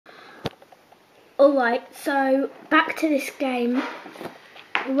Alright, so back to this game.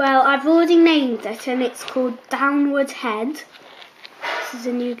 Well, I've already named it and it's called Downward Head. This is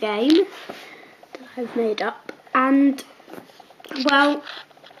a new game that I've made up. And, well,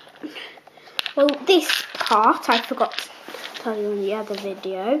 this part, I forgot to tell you in the other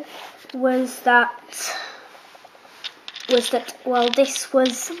video, was that this is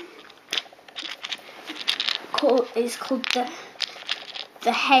called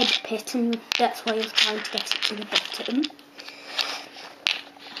the head pit, and that's why you're trying to get it to the bottom.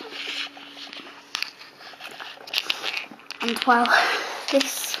 And well,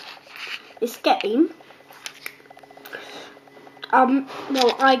 this game,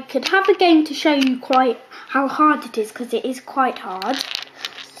 well, I could have a game to show you quite how hard it is, because it is quite hard.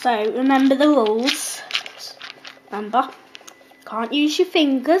 So remember the rules. Remember, can't use your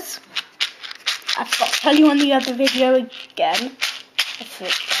fingers. I forgot to tell you on the other video again. I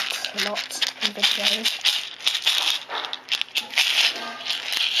forget a lot in videos.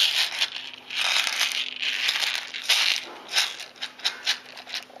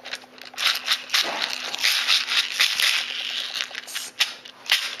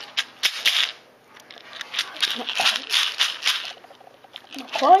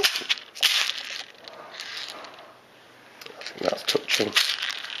 Not quite. That's touching.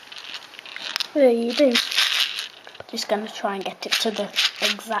 There you do. Just going to try and get it to the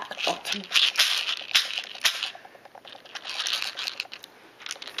exact bottom.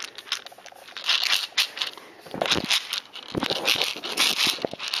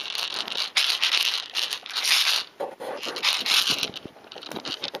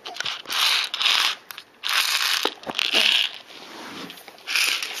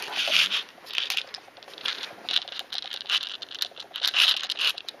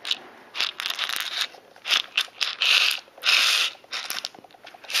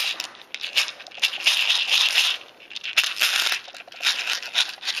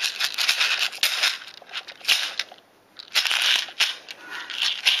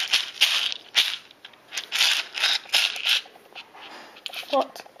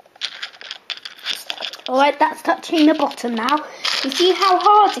 What? Alright, that's touching the bottom now. You see how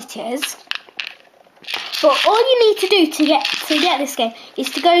hard it is? But all you need to do to get this game is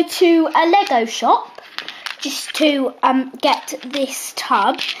to go to a Lego shop, just to get this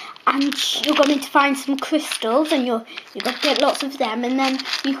tub, and you're going to find some crystals, and you've got to get lots of them, and then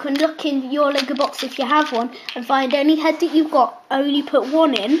you can look in your Lego box if you have one and find any head that you've got. Only put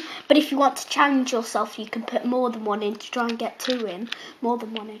one in, but if you want to challenge yourself, you can put more than one in to try and get two in, more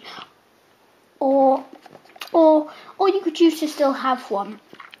than one in, or you could choose to still have one.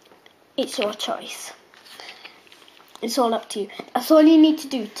 It's your choice. It's all up to you. That's all you need to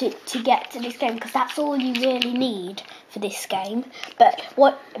do to get to this game, because that's all you really need for this game. But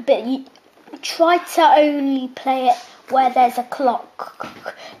you try to only play it where there's a clock,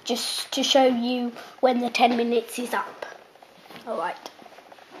 just to show you when the 10 minutes is up. Alright.